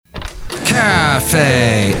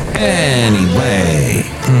Café Anyway.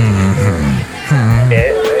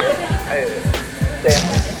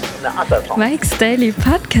 Mike's Daily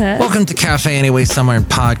Podcast. Welcome to Café Anyway, somewhere in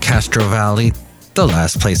Podcastro Valley, the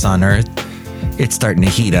last place on earth. It's starting to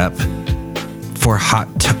heat up for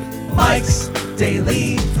Mike's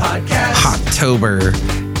Daily Podcast. Hottober.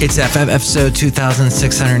 It's episode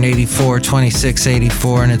 2684,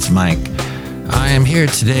 2684, and it's Mike. I am here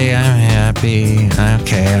today. I'm happy.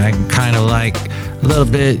 Okay, I'm kind of like a little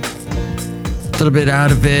bit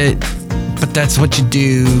out of it, but that's what you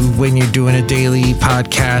do when you're doing a daily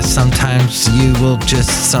podcast. Sometimes you will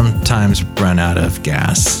just sometimes run out of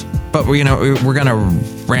gas, but we're gonna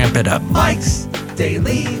ramp it up. Mike's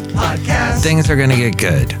Daily Podcast. Things are gonna get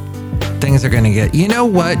good. Things are gonna get. You know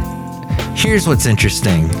what? Here's what's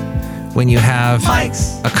interesting. When you have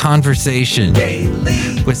a conversation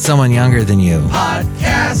with someone younger than you,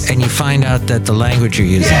 and you find out that the language you're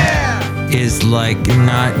using is like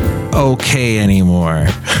not okay anymore.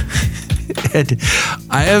 And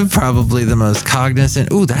I am probably the most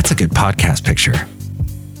cognizant. Ooh, that's a good podcast picture.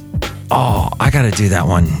 Oh, I got to do that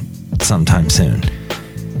one sometime soon.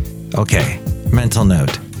 Okay, mental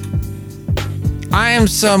note. I am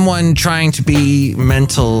someone trying to be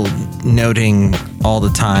mental noting all the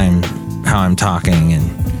time how I'm talking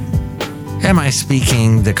and am I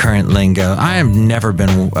speaking the current lingo. I have never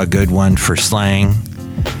been a good one for slang,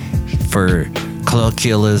 for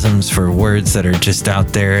colloquialisms, for words that are just out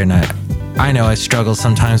there, and I know I struggle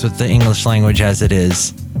sometimes with the English language as it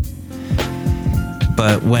is.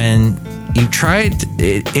 But when you try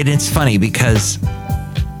it's funny because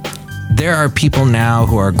there are people now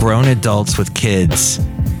who are grown adults with kids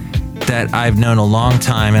that I've known a long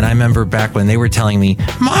time, and I remember back when they were telling me,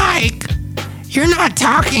 Mike, you're not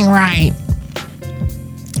talking right.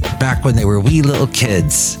 Back when they were wee little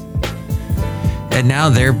kids. And now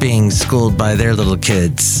they're being schooled by their little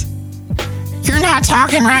kids. You're not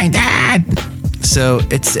talking right, Dad. So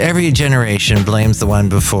it's every generation blames the one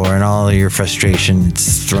before, and all of your frustration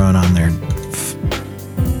it's thrown on their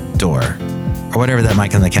door. Or whatever that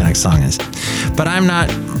Mike and the Mechanics song is. But I'm not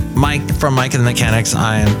Mike from Mike and the Mechanics.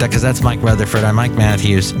 Because that's Mike Rutherford. I'm Mike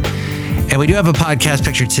Matthews. And we do have a podcast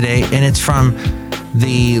picture today, and it's from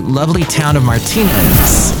the lovely town of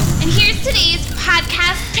Martinez. And here's today's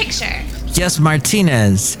podcast picture. Yes,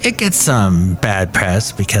 Martinez. It gets some bad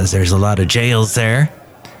press because there's a lot of jails there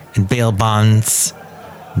and bail bonds,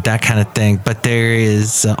 that kind of thing. But there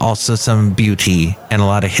is also some beauty and a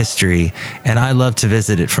lot of history, and I love to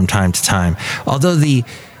visit it from time to time. Although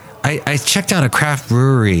I checked out a craft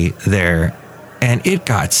brewery there, and it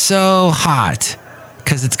got so hot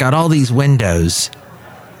because it's got all these windows,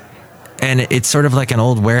 and it's sort of like an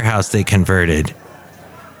old warehouse they converted.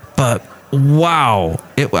 But wow,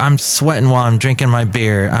 I'm sweating while I'm drinking my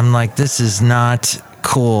beer. I'm like, this is not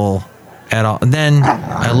cool at all. And then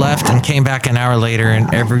I left and came back an hour later,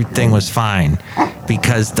 and everything was fine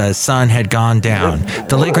because the sun had gone down.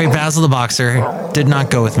 The late great Basil the Boxer did not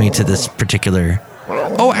go with me to this particular.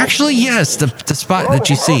 Oh, actually, yes, the spot that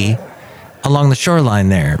you see along the shoreline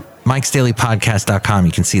there, mikesdailypodcast.com.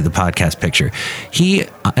 You can see the podcast picture. He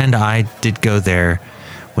and I did go there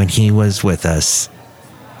when he was with us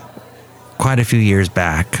quite a few years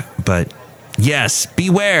back. But yes,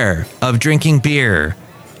 beware of drinking beer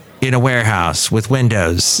in a warehouse with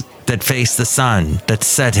windows that face the sun that's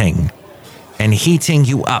setting and heating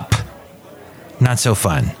you up. Not so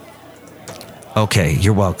fun. Okay,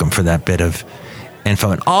 you're welcome for that bit of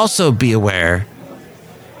info. And also be aware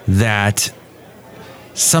that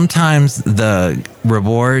sometimes the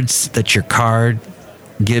rewards that your card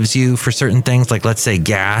gives you for certain things, like let's say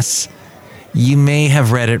gas, you may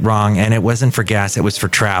have read it wrong, and it wasn't for gas, it was for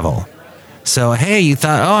travel. So, hey, you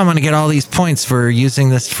thought, I'm going to get all these points for using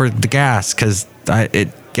this for the gas because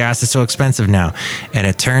gas is so expensive now. And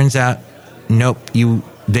it turns out, nope,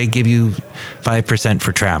 they give you 5%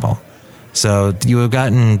 for travel. So you have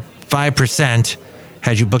gotten 5%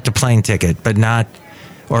 had you booked a plane ticket, but not,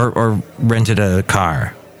 or rented a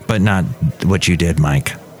car, but not what you did,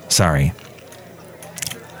 Mike. Sorry.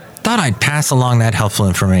 Thought I'd pass along that helpful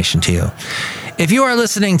information to you. If you are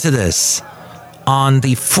listening to this on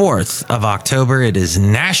the 4th of October, it is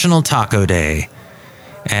National Taco Day.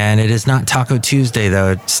 And it is not Taco Tuesday,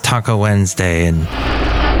 though. It's Taco Wednesday. And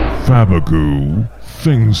Fabagoo,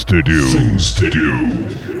 things to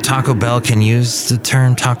do. Taco Bell can use the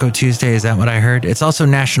term Taco Tuesday. Is that what I heard? It's also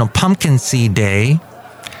National Pumpkin Seed Day.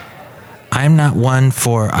 I'm not one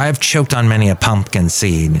for... I've choked on many a pumpkin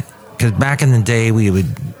seed. Because back in the day, we would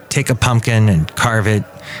take a pumpkin and carve it,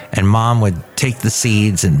 and Mom would take the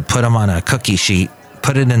seeds and put them on a cookie sheet,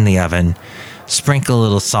 put it in the oven, sprinkle a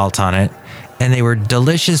little salt on it, and they were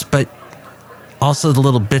delicious, but also the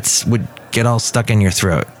little bits would get all stuck in your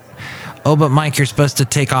throat. Oh, but Mike, you're supposed to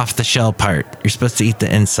take off the shell part. You're supposed to eat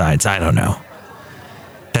the insides. I don't know.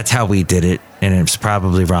 That's how we did it, and it's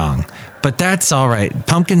probably wrong. But that's all right.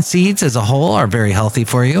 Pumpkin seeds as a whole are very healthy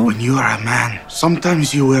for you. When you are a man,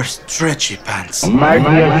 sometimes you wear stretchy pants.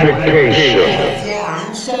 Magnification.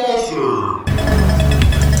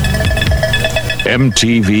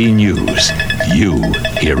 MTV News. You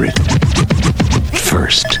hear it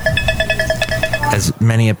first. As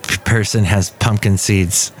many a person has pumpkin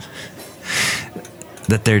seeds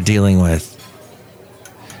that they're dealing with.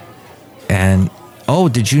 And, oh,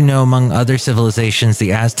 did you know among other civilizations,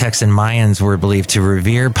 the Aztecs and Mayans were believed to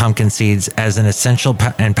revere pumpkin seeds as an essential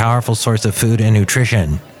and powerful source of food and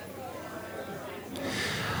nutrition?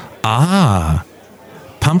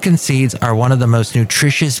 Pumpkin seeds are one of the most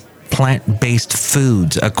nutritious plant-based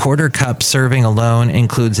foods. A quarter cup serving alone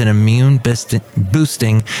includes an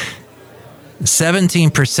immune-boosting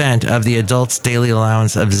 17% of the adult's daily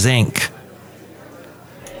allowance of zinc.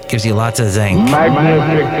 Gives you lots of zinc.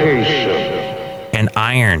 Magnification. And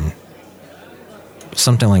iron.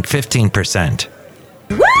 Something like 15%.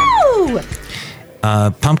 Woo!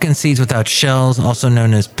 Pumpkin seeds without shells, also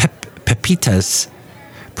known as pepitas,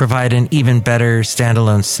 provide an even better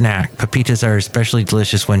standalone snack. Pepitas are especially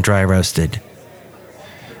delicious when dry roasted.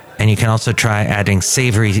 And you can also try adding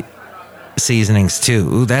savory seasonings too.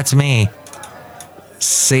 Ooh, that's me.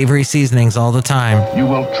 Savory seasonings all the time. You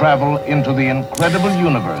will travel into the incredible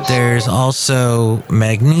universe. There's also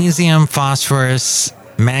magnesium, phosphorus,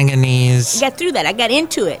 manganese. I got through that. I got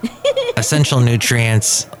into it. Essential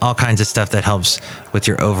nutrients, all kinds of stuff that helps with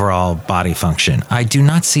your overall body function. I do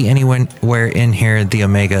not see anywhere in here the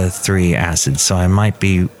omega-3 acids, so I might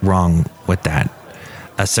be wrong with that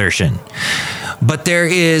assertion. But there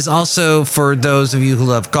is also, for those of you who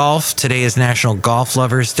love golf, today is National Golf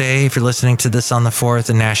Lovers Day. If you're listening to this on the 4th,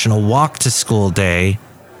 and National Walk to School Day.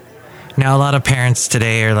 Now, a lot of parents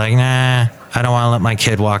today are like, nah, I don't want to let my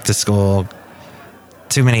kid walk to school.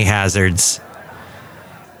 Too many hazards.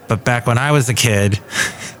 But back when I was a kid,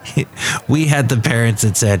 we had the parents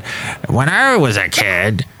that said, when I was a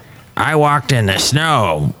kid, I walked in the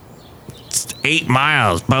snow 8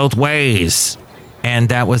 miles both ways. And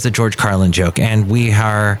that was the George Carlin joke. And we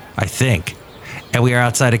are, I think, and we are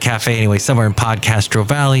outside of Café Anyway, somewhere in Podcastro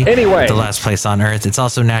Valley. Anyway. The last place on earth. It's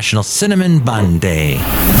also National Cinnamon Bun Day.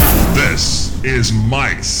 This is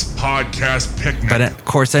Mike's Podcast Picnic. But of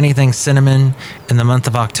course, anything cinnamon in the month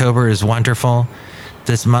of October is wonderful.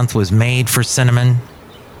 This month was made for cinnamon.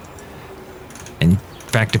 In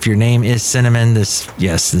fact, if your name is Cinnamon, this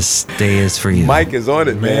day is for you. Mike is on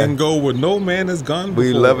it, man. Go where no man has gone before.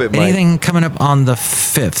 We love it, Mike. Anything coming up on the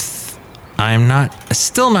 5th? I'm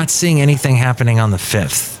still not seeing anything happening on the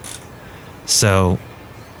 5th. So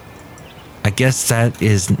I guess that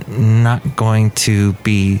is not going to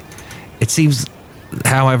be. It seems,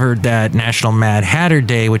 however, that National Mad Hatter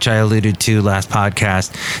Day, which I alluded to last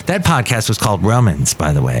podcast, that podcast was called Romans,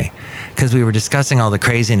 by the way, because we were discussing all the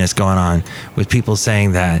craziness going on with people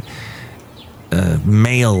saying that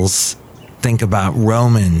males think about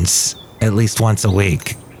Romans at least once a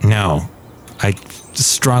week. No, I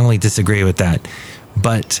strongly disagree with that.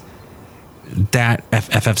 But that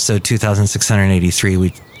episode 2683,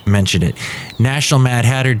 we mentioned it. National Mad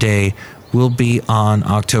Hatter Day will be on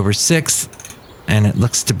October 6th, and it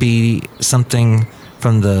looks to be something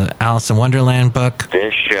from the Alice in Wonderland book.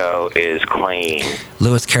 This show is clean.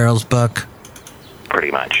 Lewis Carroll's book.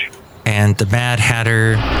 Pretty much. And the Mad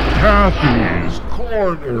Hatter. Kathy's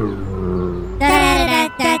Corner.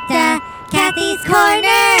 Kathy's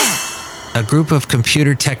Corner. A group of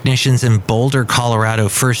computer technicians in Boulder, Colorado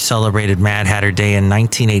first celebrated Mad Hatter Day in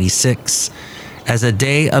 1986 as a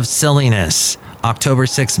day of silliness. October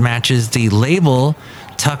 6th matches the label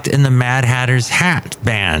tucked in the Mad Hatter's hat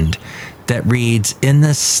band that reads, in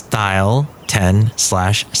the style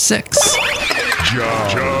 10/6.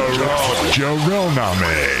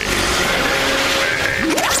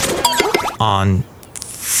 On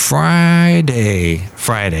Friday.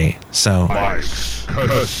 So. Mike's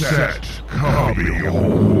cassette copy.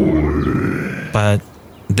 But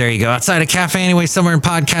there you go. Outside of Café Anyway, somewhere in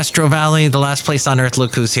Podcastro Valley, the last place on earth.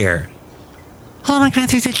 Look who's here. Hello, Mike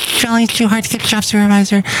Matthews. It's Chely Shoehart, gift shop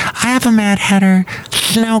supervisor. I have a Mad Hatter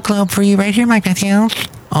snow globe for you right here, Mike Matthews.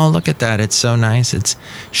 Oh, look at that. It's so nice. It's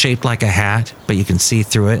shaped like a hat, but you can see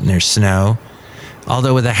through it, and there's snow.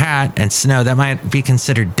 Although with a hat and snow, that might be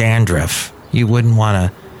considered dandruff. You wouldn't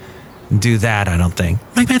want to do that, I don't think.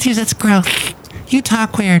 Mike Matthews, that's gross. You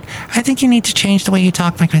talk weird. I think you need to change the way you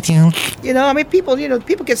talk, Mike Matthew. You know, I mean, people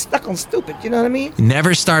get stuck on stupid. You know what I mean?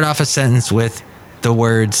 Never start off a sentence with the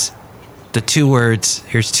two words.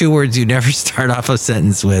 Here's two words you never start off a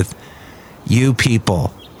sentence with. You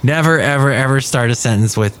people. Never, ever, ever start a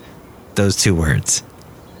sentence with those two words.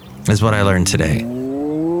 Is what I learned today.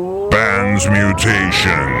 Bands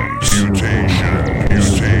mutations. Mutations.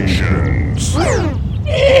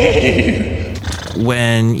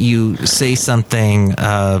 When you say something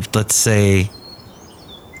of, let's say,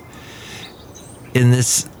 in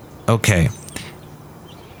this, okay.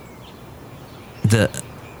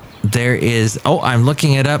 There is, I'm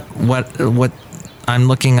looking it up. What I'm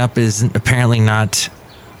looking up is apparently not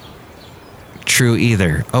true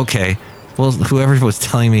either. Okay. Well, whoever was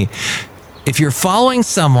telling me, if you're following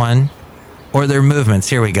someone or their movements,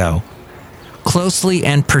 here we go, closely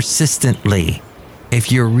and persistently,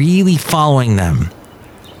 if you're really following them,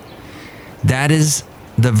 that is,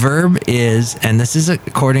 the verb is, and this is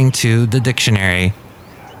according to the dictionary,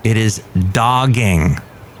 it is dogging.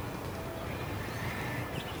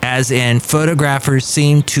 As in, photographers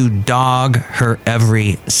seem to dog her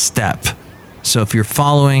every step. So if you're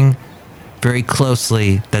following very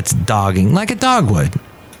closely, that's dogging, like a dog would.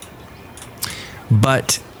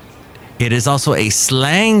 But it is also a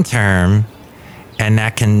slang term, and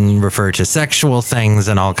that can refer to sexual things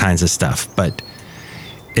and all kinds of stuff. But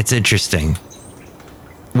it's interesting.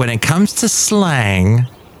 When it comes to slang,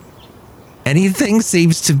 anything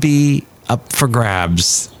seems to be up for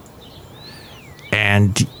grabs.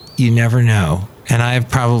 And you never know. And I've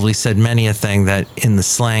probably said many a thing that in the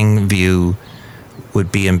slang view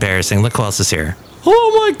would be embarrassing. Look who else is here.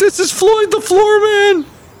 Oh, Mike, this is Floyd the Floorman.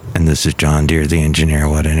 And this is John Deere, the engineer.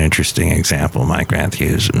 What an interesting example, Mike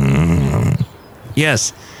Matthews.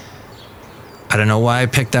 Yes. I don't know why I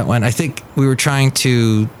picked that one. I think we were trying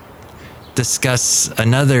to discuss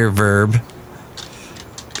another verb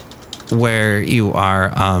where you are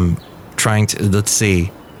trying to, let's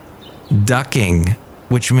see, ducking,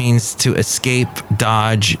 which means to escape,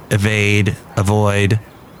 dodge, evade, avoid.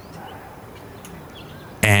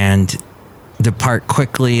 And depart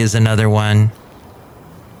quickly is another one.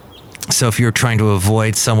 So if you're trying to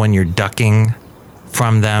avoid someone, you're ducking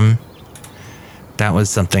from them. That was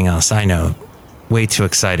something else. I know. Way too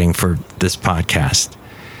exciting for this podcast.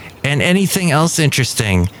 And anything else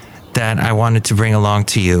interesting that I wanted to bring along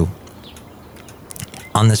to you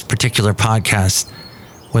on this particular podcast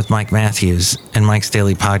with Mike Matthews and Mike's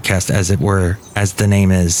Daily Podcast, as it were, as the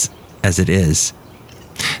name is, as it is.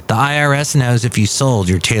 The IRS knows if you sold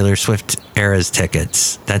your Taylor Swift Eras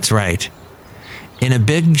tickets. That's right. In a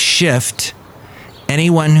big shift,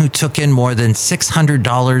 anyone who took in more than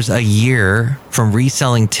 $600 a year from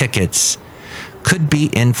reselling tickets could be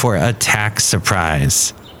in for a tax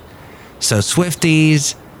surprise. So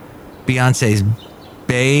Swifties, Beyonce's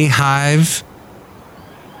Bayhive,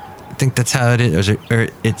 I think that's how it is, or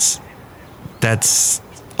that's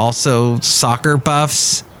also soccer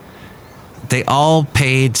buffs. They all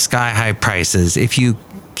paid sky-high prices. If you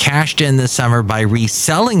cashed in this summer by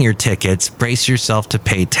reselling your tickets, brace yourself to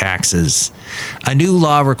pay taxes. A new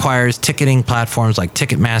law requires ticketing platforms like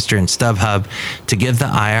Ticketmaster and StubHub to give the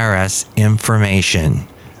IRS information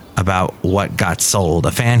about what got sold.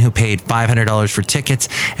 A fan who paid $500 for tickets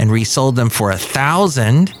and resold them for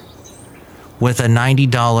 $1,000 with a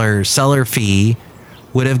 $90 seller fee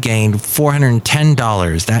would have gained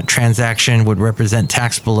 $410. That transaction would represent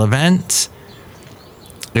taxable events.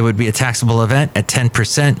 It would be a taxable event at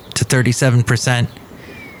 10% to 37%.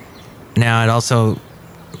 Now, it also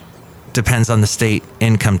depends on the state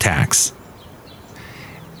income tax.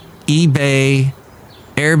 eBay,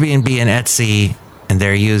 Airbnb, and Etsy and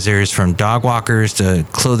their users, from dog walkers to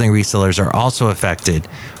clothing resellers, are also affected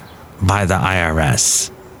by the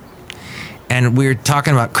IRS. And we're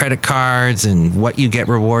talking about credit cards and what you get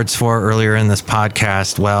rewards for earlier in this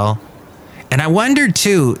podcast. Well, and I wondered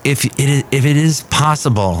too if it is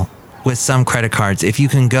possible with some credit cards, if you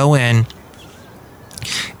can go in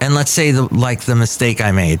and let's say the mistake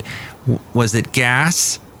I made, was it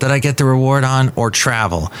gas that I get the reward on or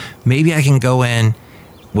travel? Maybe I can go in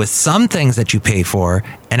with some things that you pay for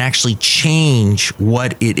and actually change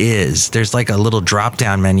what it is. There's like a little drop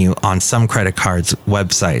down menu on some credit cards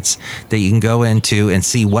websites that you can go into and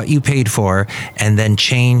see what you paid for and then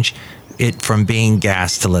change it from being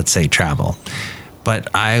gas to, let's say, travel. But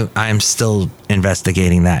I'm still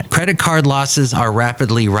investigating that. Credit card losses are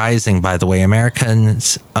rapidly rising, by the way.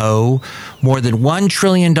 Americans owe more than $1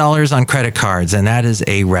 trillion on credit cards, and that is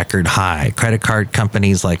a record high. Credit card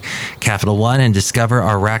companies like Capital One and Discover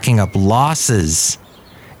are racking up losses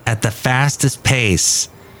at the fastest pace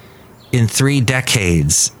in 3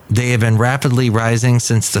 decades. They have been rapidly rising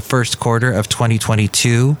since the first quarter of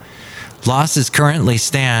 2022. Losses currently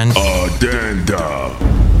stand... Addenda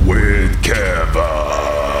with Kevin.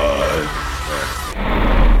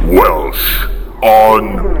 Welsh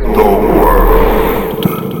on the world.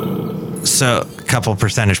 So, a couple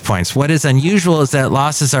percentage points. What is unusual is that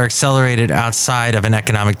losses are accelerated outside of an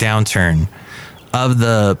economic downturn. Of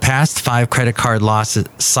the past 5 credit card loss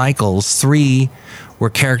cycles, 3 were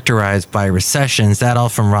characterized by recessions. That all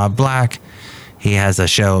from Rob Black. He has a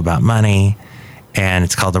show about money, and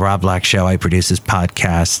it's called The Rob Black Show. I produce his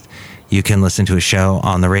podcast. You can listen to a show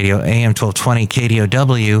on the radio, AM 1220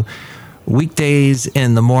 KDOW, weekdays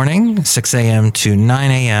in the morning, 6 a.m. to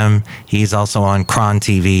 9 a.m. He's also on Cron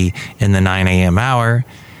TV in the 9 a.m. hour,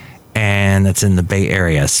 and that's in the Bay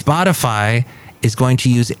Area. Spotify is going to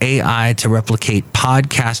use AI to replicate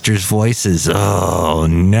podcasters' voices. Oh,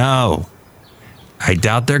 no. I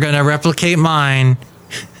doubt they're going to replicate mine.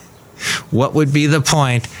 What would be the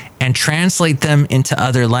point? And translate them into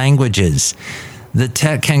other languages. The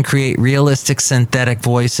tech can create realistic synthetic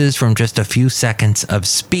voices from just a few seconds of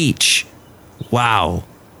speech. Wow.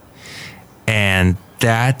 And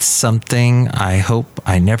that's something I hope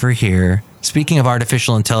I never hear. Speaking of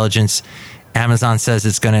artificial intelligence, Amazon says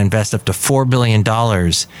it's going to invest up to $4 billion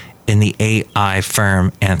in the AI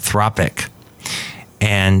firm Anthropic.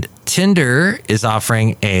 And Tinder is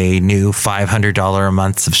offering a new $500 a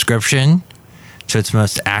month subscription to its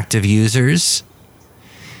most active users.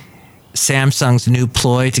 Samsung's new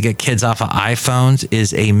ploy to get kids off of iPhones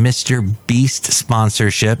is a Mr. Beast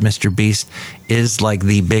sponsorship. Mr. Beast is like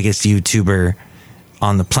the biggest YouTuber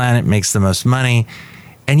on the planet, makes the most money.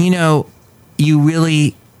 And you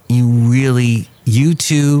really,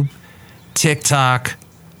 YouTube, TikTok,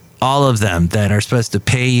 all of them that are supposed to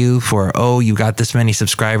pay you for, you got this many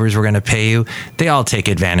subscribers, we're going to pay you. They all take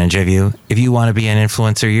advantage of you. If you want to be an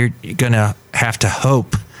influencer, you're going to have to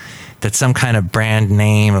hope that some kind of brand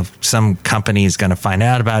name of some company is going to find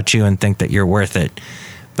out about you and think that you're worth it.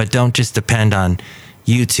 But don't just depend on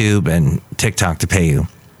YouTube and TikTok to pay you.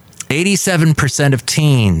 87% of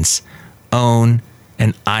teens own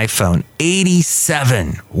an iPhone.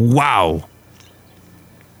 87. Wow.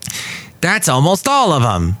 That's almost all of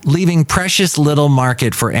them, leaving precious little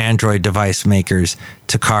market for Android device makers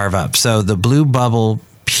to carve up. So the blue bubble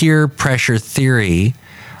peer pressure theory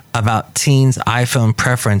about teens' iPhone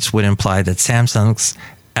preference would imply that Samsung's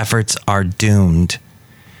efforts are doomed.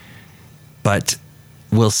 But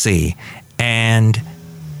we'll see. And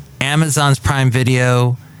Amazon's Prime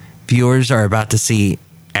Video viewers are about to see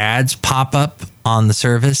ads pop up on the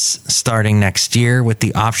service starting next year with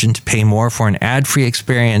the option to pay more for an ad-free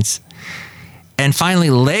experience. And finally,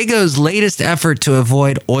 Lego's latest effort to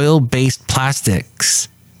avoid oil-based plastics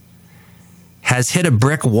has hit a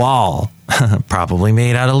brick wall, probably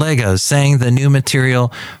made out of Legos, saying the new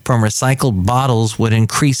material from recycled bottles would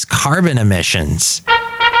increase carbon emissions.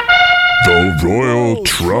 The Royal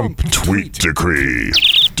Trump tweet decree.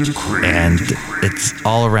 And it's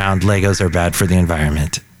all around Legos are bad for the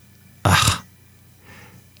environment. Ugh.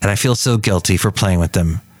 And I feel so guilty for playing with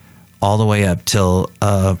them all the way up till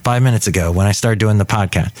 5 minutes ago when I started doing the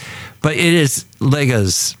podcast. But it is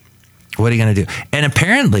Legos. What are you going to do? And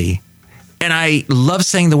apparently, and I love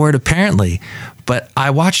saying the word apparently, but I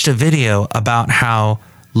watched a video about how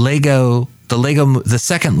the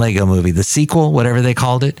second Lego movie, the sequel, whatever they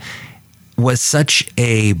called it, was such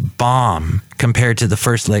a bomb compared to the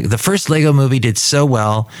first Lego. The first Lego movie did so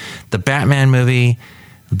well. The Batman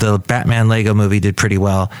Lego movie did pretty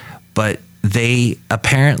well, but they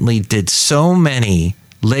apparently did so many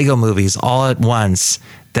Lego movies all at once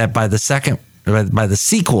that by the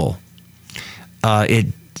sequel, it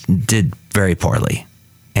did very poorly.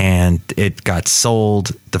 And it got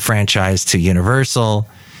sold, the franchise, to Universal.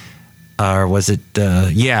 Or was it,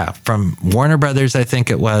 from Warner Brothers, I think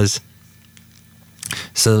it was.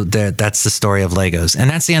 So that's the story of Legos. And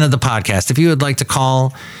that's the end of the podcast. If you would like to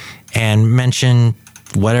call and mention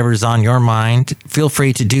whatever's on your mind, feel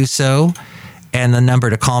free to do so. And the number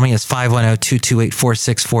to call me is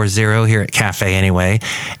 510-228-4640 here at Café Anyway.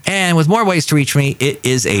 And with more ways to reach me, it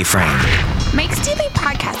is A-Frame. Mike's Daily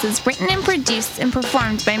Podcast is written and produced and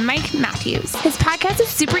performed by Mike Matthews. His podcast is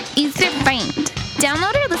super easy to find.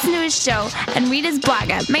 Download or listen to his show and read his blog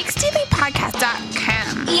at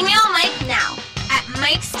mikesdailypodcast.com. Email Mike now at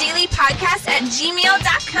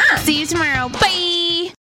mikesdailypodcast@gmail.com. See you tomorrow. Bye!